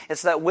city.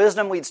 It's that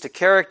wisdom leads to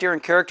character,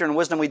 and character and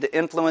wisdom lead to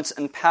influence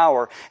and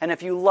power. And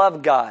if you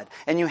love God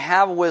and you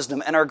have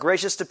wisdom and are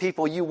gracious to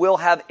people, you will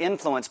have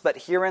influence.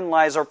 But herein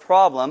lies our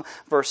problem.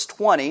 Verse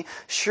 20,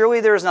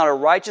 surely there is not a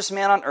righteous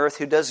man on earth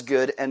who does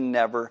good and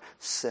never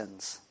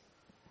sins.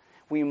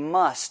 We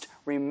must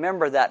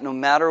remember that no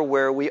matter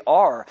where we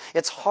are.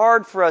 It's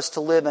hard for us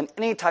to live in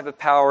any type of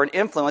power and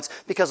influence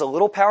because a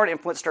little power and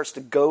influence starts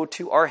to go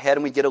to our head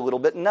and we get a little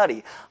bit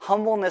nutty.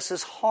 Humbleness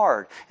is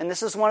hard. And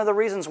this is one of the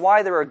reasons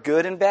why there are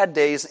good and bad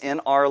days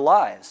in our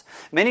lives.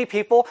 Many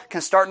people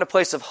can start in a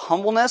place of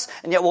humbleness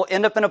and yet will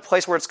end up in a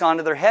place where it's gone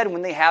to their head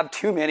when they have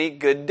too many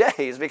good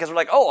days because we're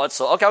like, oh,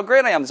 look how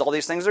great I am. All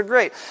these things are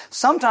great.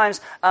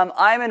 Sometimes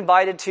I'm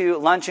invited to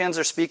luncheons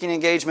or speaking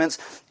engagements,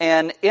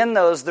 and in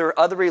those there are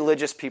other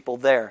religious people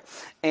there.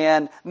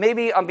 And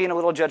maybe I'm being a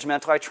little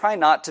judgmental. I try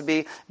not to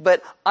be.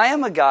 But I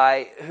am a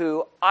guy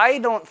who I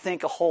don't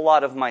think a whole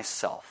lot of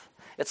myself.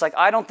 It's like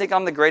I don't think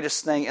I'm the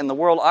greatest thing in the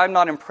world. I'm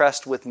not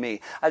impressed with me.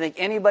 I think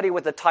anybody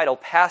with the title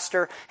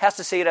pastor has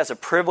to see it as a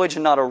privilege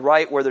and not a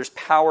right where there's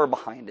power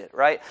behind it,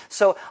 right?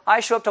 So I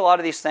show up to a lot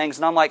of these things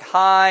and I'm like,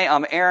 hi,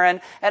 I'm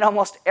Aaron. And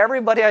almost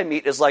everybody I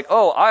meet is like,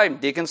 oh, I'm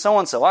Deacon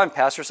so-and-so. I'm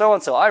Pastor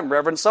so-and-so. I'm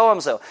Reverend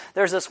so-and-so.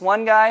 There's this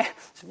one guy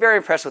who's very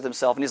impressed with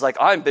himself and he's like,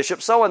 I'm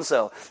Bishop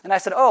so-and-so. And I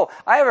said, oh,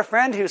 I have a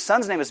friend whose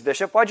son's name is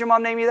Bishop. Why'd your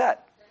mom name you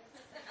that?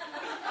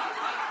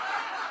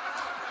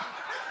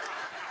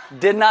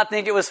 Did not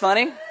think it was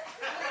funny.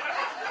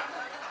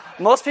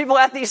 Most people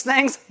at these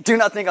things do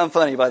not think I'm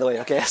funny, by the way,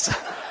 okay? So,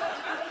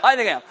 I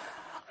think I am.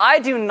 I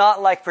do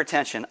not like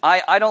pretension.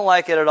 I don't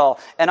like it at all.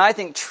 And I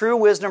think true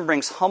wisdom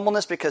brings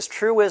humbleness because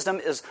true wisdom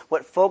is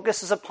what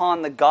focuses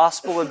upon the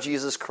gospel of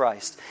Jesus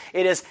Christ.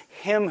 It is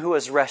Him who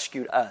has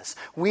rescued us.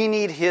 We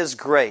need His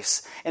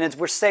grace. And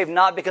we're saved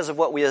not because of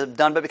what we have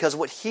done, but because of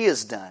what He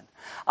has done.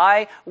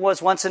 I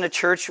was once in a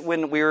church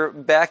when we were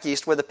back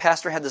east where the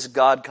pastor had this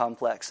God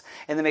complex.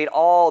 And they made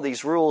all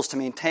these rules to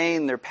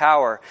maintain their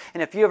power.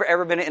 And if you've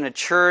ever been in a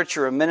church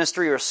or a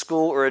ministry or a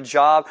school or a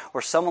job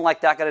where someone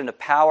like that got into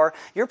power,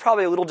 you're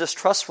probably a little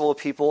distrustful of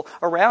people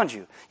around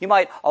you. You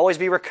might always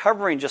be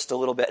recovering just a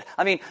little bit.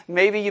 I mean,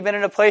 maybe you've been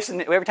in a place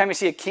and every time you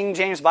see a King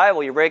James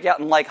Bible, you break out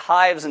in like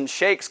hives and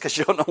shakes because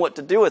you don't know what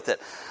to do with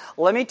it.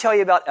 Let me tell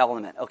you about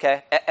Element,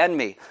 okay? And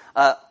me.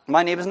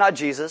 My name is not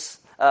Jesus.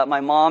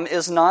 My mom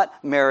is not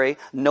Mary.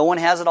 No one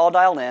has it all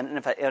dialed in. And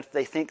if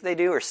they think they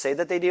do or say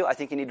that they do, I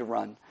think you need to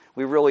run.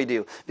 We really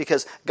do.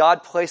 Because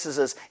God places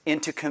us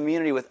into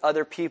community with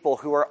other people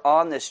who are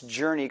on this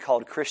journey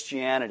called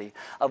Christianity,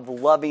 of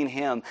loving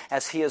Him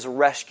as He has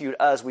rescued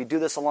us. We do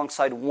this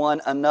alongside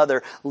one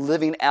another,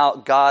 living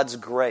out God's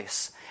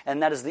grace.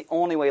 And that is the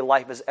only way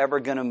life is ever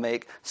going to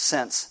make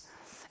sense.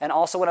 And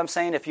also what I'm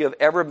saying, if you have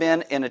ever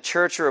been in a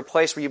church or a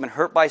place where you've been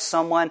hurt by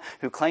someone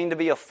who claimed to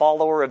be a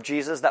follower of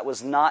Jesus, that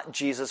was not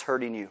Jesus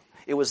hurting you.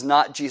 It was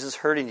not Jesus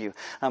hurting you.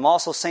 I'm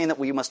also saying that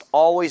we must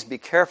always be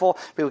careful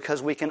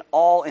because we can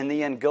all, in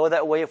the end, go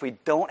that way if we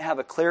don't have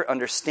a clear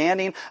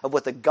understanding of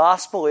what the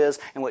gospel is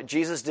and what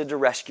Jesus did to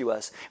rescue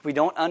us. If we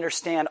don't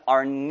understand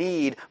our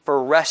need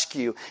for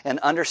rescue and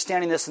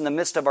understanding this in the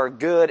midst of our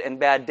good and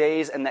bad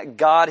days and that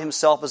God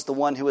himself is the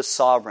one who is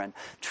sovereign.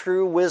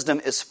 True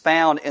wisdom is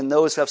found in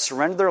those who have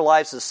surrendered their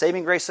lives to the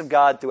saving grace of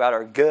God throughout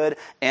our good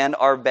and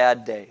our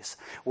bad days.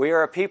 We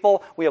are a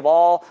people, we have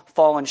all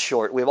fallen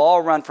short. We have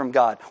all run from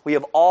God. We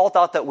have all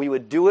thought that we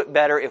would do it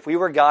better if we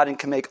were God and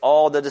could make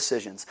all the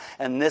decisions.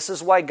 And this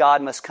is why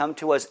God must come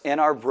to us in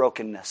our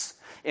brokenness,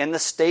 in the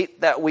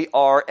state that we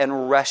are,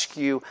 and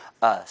rescue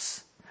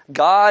us.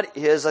 God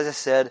is, as I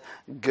said,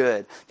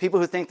 good.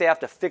 People who think they have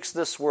to fix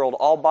this world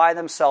all by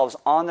themselves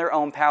on their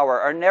own power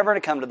are never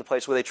going to come to the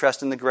place where they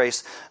trust in the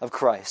grace of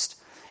Christ.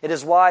 It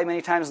is why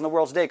many times in the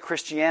world today,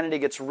 Christianity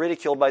gets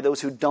ridiculed by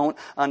those who don't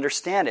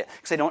understand it,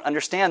 because they don't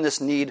understand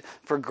this need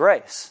for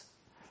grace.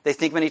 They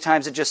think many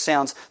times it just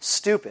sounds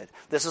stupid.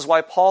 This is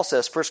why Paul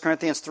says, 1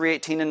 Corinthians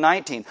 3:18 and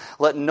 19,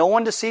 "Let no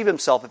one deceive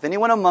himself. If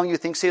anyone among you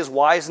thinks he is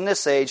wise in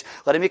this age,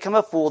 let him become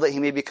a fool that he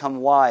may become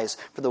wise.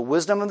 For the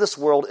wisdom of this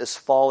world is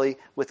folly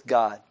with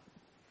God."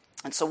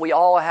 And so we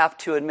all have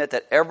to admit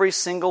that every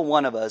single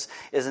one of us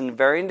is in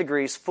varying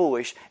degrees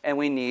foolish, and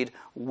we need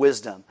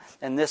wisdom.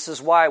 And this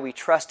is why we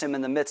trust him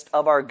in the midst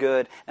of our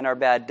good and our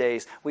bad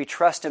days. We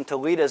trust him to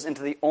lead us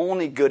into the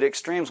only good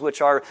extremes, which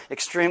are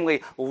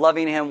extremely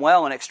loving him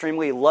well and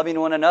extremely loving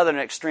one another and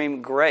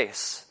extreme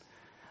grace.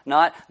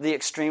 Not the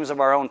extremes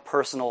of our own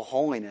personal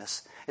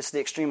holiness. It's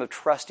the extreme of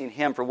trusting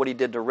him for what he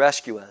did to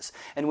rescue us.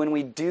 And when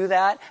we do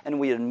that and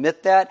we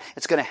admit that,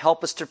 it's going to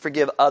help us to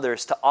forgive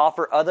others, to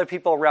offer other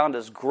people around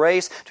us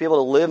grace, to be able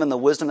to live in the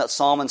wisdom that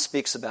Solomon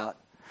speaks about.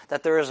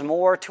 That there is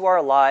more to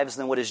our lives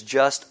than what is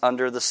just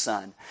under the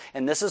sun.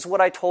 And this is what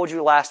I told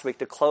you last week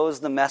to close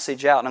the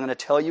message out. And I'm going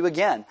to tell you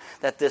again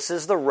that this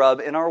is the rub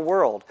in our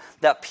world,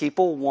 that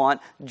people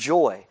want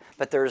joy.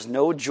 But there is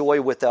no joy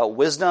without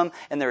wisdom,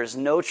 and there is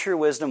no true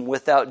wisdom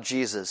without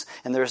Jesus.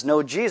 And there is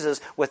no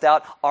Jesus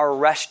without our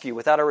rescue,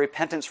 without our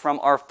repentance from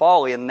our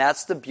folly. And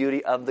that's the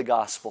beauty of the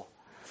gospel.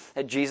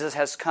 That Jesus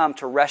has come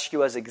to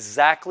rescue us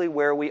exactly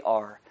where we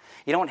are.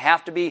 You don't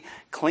have to be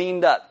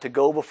cleaned up to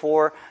go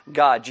before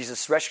God.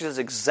 Jesus rescues us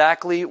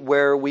exactly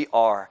where we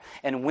are.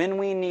 And when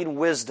we need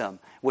wisdom,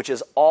 which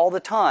is all the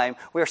time,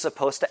 we are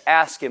supposed to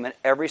ask him in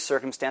every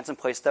circumstance and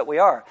place that we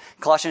are.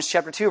 Colossians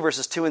chapter 2,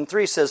 verses 2 and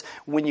 3 says,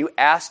 when you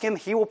ask him,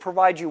 he will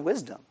provide you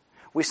wisdom.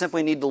 We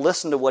simply need to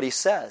listen to what he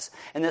says.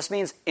 And this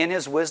means in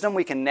his wisdom,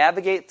 we can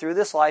navigate through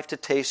this life to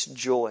taste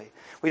joy.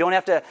 We don't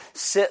have to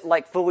sit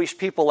like foolish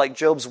people like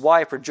Job's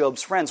wife or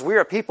Job's friends. We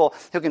are people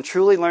who can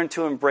truly learn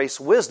to embrace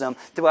wisdom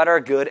throughout our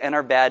good and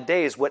our bad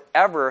days,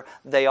 whatever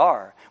they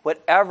are,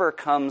 whatever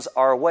comes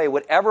our way,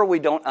 whatever we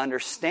don't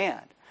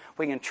understand.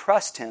 We can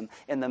trust him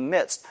in the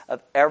midst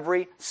of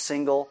every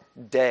single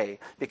day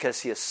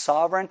because he is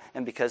sovereign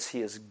and because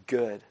he is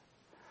good.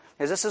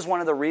 Because this is one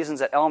of the reasons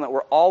at Element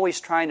we're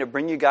always trying to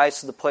bring you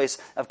guys to the place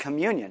of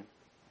communion.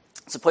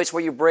 It's a place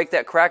where you break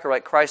that cracker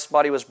like Christ's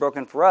body was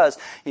broken for us.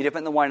 You dip it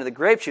in the wine of the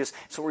grape juice.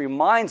 So it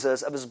reminds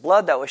us of his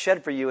blood that was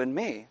shed for you and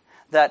me.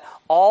 That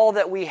all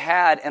that we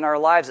had in our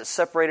lives that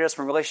separated us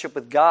from relationship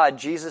with God,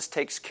 Jesus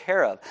takes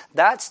care of.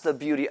 That's the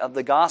beauty of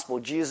the gospel,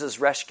 Jesus'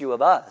 rescue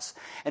of us.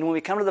 And when we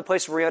come to the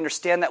place where we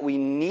understand that we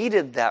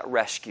needed that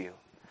rescue,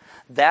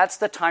 that's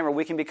the time where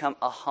we can become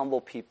a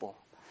humble people.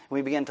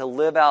 We begin to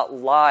live out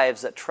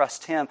lives that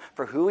trust him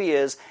for who he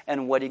is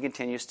and what he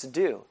continues to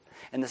do.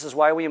 And this is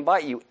why we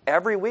invite you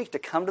every week to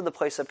come to the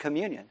place of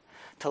communion,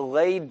 to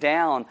lay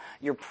down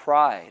your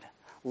pride,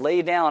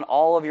 lay down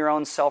all of your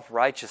own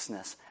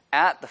self-righteousness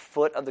at the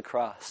foot of the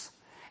cross,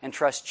 and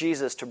trust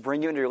Jesus to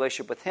bring you into a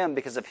relationship with him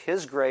because of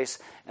his grace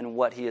and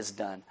what he has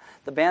done.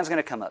 The band's going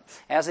to come up.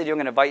 As they do, I'm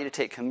going to invite you to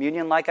take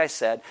communion like I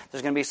said.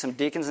 There's going to be some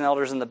deacons and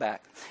elders in the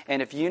back.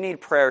 And if you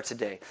need prayer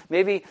today,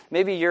 maybe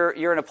you're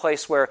in a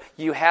place where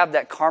you have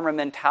that karma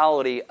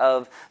mentality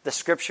of the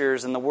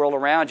scriptures and the world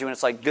around you, and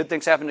it's like good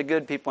things happen to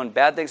good people and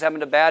bad things happen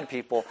to bad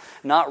people,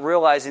 not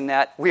realizing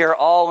that we are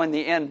all in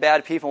the end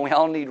bad people and we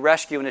all need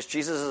rescue, and it's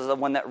Jesus is the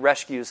one that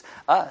rescues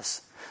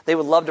us. They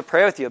would love to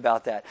pray with you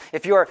about that.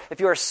 If you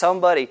are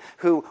somebody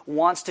who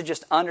wants to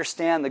just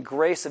understand the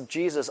grace of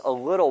Jesus a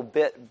little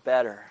bit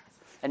better,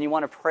 and you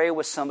want to pray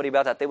with somebody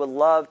about that, they would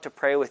love to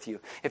pray with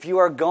you. If you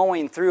are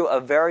going through a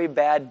very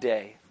bad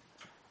day,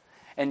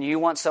 and you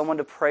want someone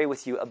to pray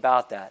with you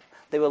about that,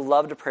 they would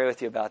love to pray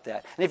with you about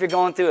that. And if you're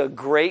going through a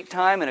great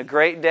time and a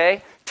great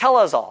day, tell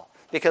us all,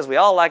 because we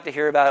all like to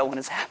hear about it when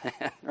it's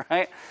happening,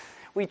 right?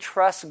 We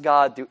trust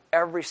God through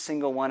every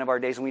single one of our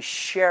days, and we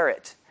share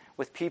it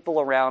with people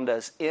around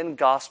us in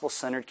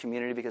gospel-centered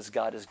community because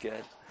God is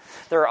good.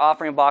 There are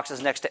offering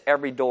boxes next to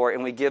every door,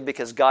 and we give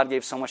because God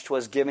gave so much to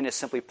us. Giving is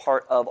simply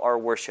part of our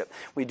worship.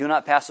 We do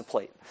not pass a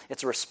plate.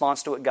 It's a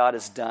response to what God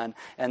has done.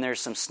 And there's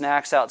some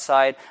snacks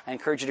outside. I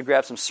encourage you to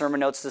grab some sermon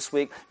notes this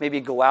week. Maybe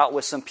go out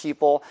with some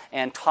people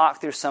and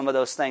talk through some of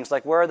those things.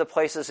 Like, where are the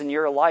places in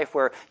your life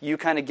where you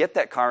kind of get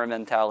that karma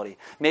mentality?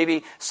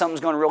 Maybe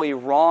something's going really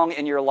wrong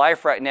in your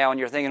life right now, and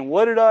you're thinking,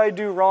 what did I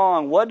do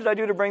wrong? What did I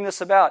do to bring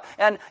this about?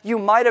 And you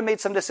might have made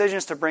some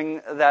decisions to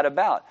bring that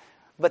about.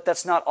 But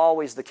that's not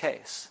always the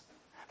case.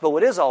 But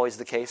what is always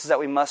the case is that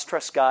we must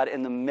trust God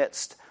in the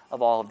midst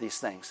of all of these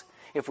things,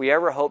 if we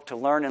ever hope to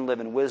learn and live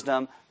in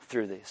wisdom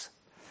through these.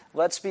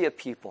 Let's be a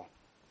people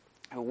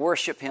who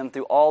worship Him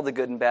through all the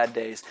good and bad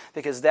days,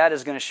 because that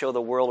is going to show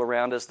the world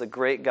around us the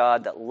great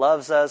God that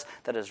loves us,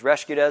 that has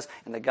rescued us,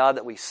 and the God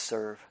that we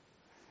serve.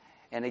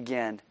 And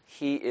again,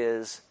 He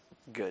is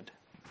good.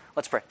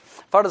 Let's pray.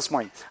 Father, this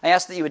morning, I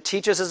ask that you would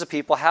teach us as a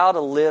people how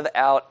to live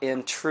out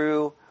in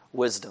true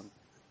wisdom,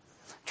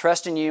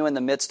 trusting you in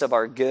the midst of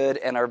our good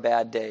and our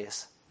bad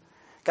days.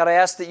 God, I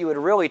ask that you would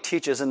really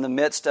teach us in the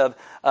midst of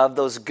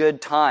those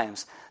good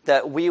times,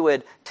 that we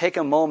would take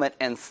a moment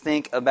and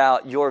think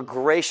about your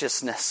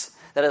graciousness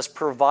that has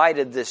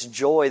provided this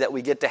joy that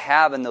we get to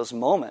have in those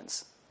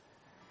moments,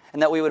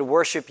 and that we would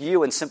worship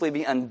you and simply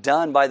be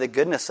undone by the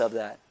goodness of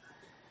that.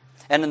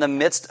 And in the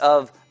midst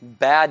of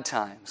bad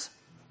times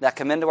that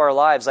come into our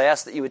lives, I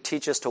ask that you would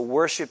teach us to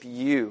worship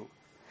you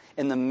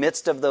in the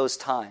midst of those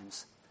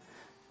times,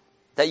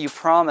 that you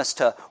promise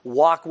to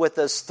walk with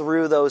us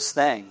through those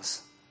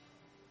things.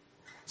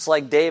 It's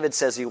like David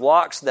says, he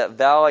walks that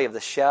valley of the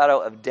shadow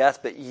of death,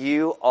 but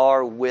you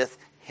are with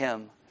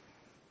him.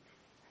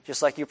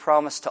 Just like you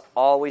promised to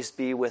always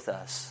be with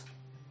us.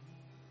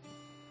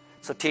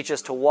 So teach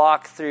us to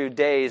walk through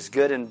days,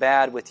 good and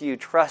bad, with you,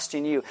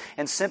 trusting you,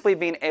 and simply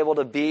being able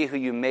to be who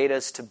you made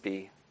us to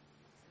be.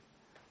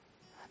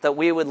 That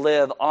we would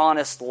live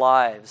honest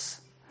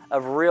lives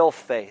of real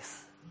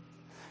faith,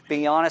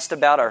 being honest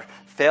about our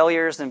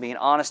failures and being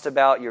honest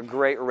about your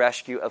great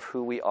rescue of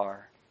who we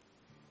are.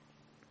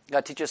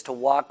 God, teach us to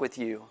walk with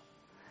you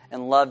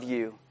and love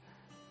you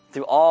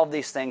through all of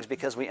these things,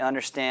 because we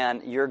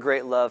understand your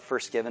great love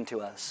first given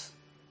to us.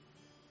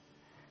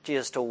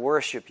 Jesus, to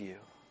worship you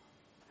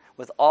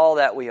with all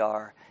that we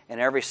are in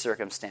every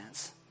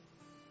circumstance.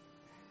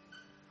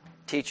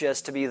 Teach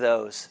us to be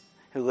those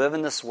who live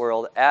in this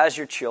world as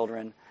your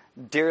children,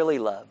 dearly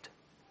loved,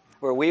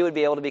 where we would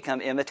be able to become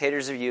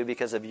imitators of you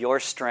because of your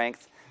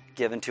strength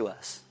given to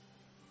us.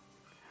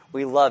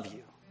 We love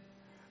you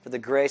for the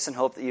grace and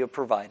hope that you have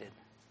provided.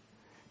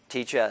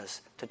 Teach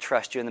us to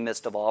trust you in the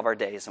midst of all of our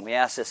days. And we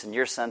ask this in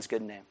your Son's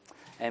good name.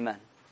 Amen.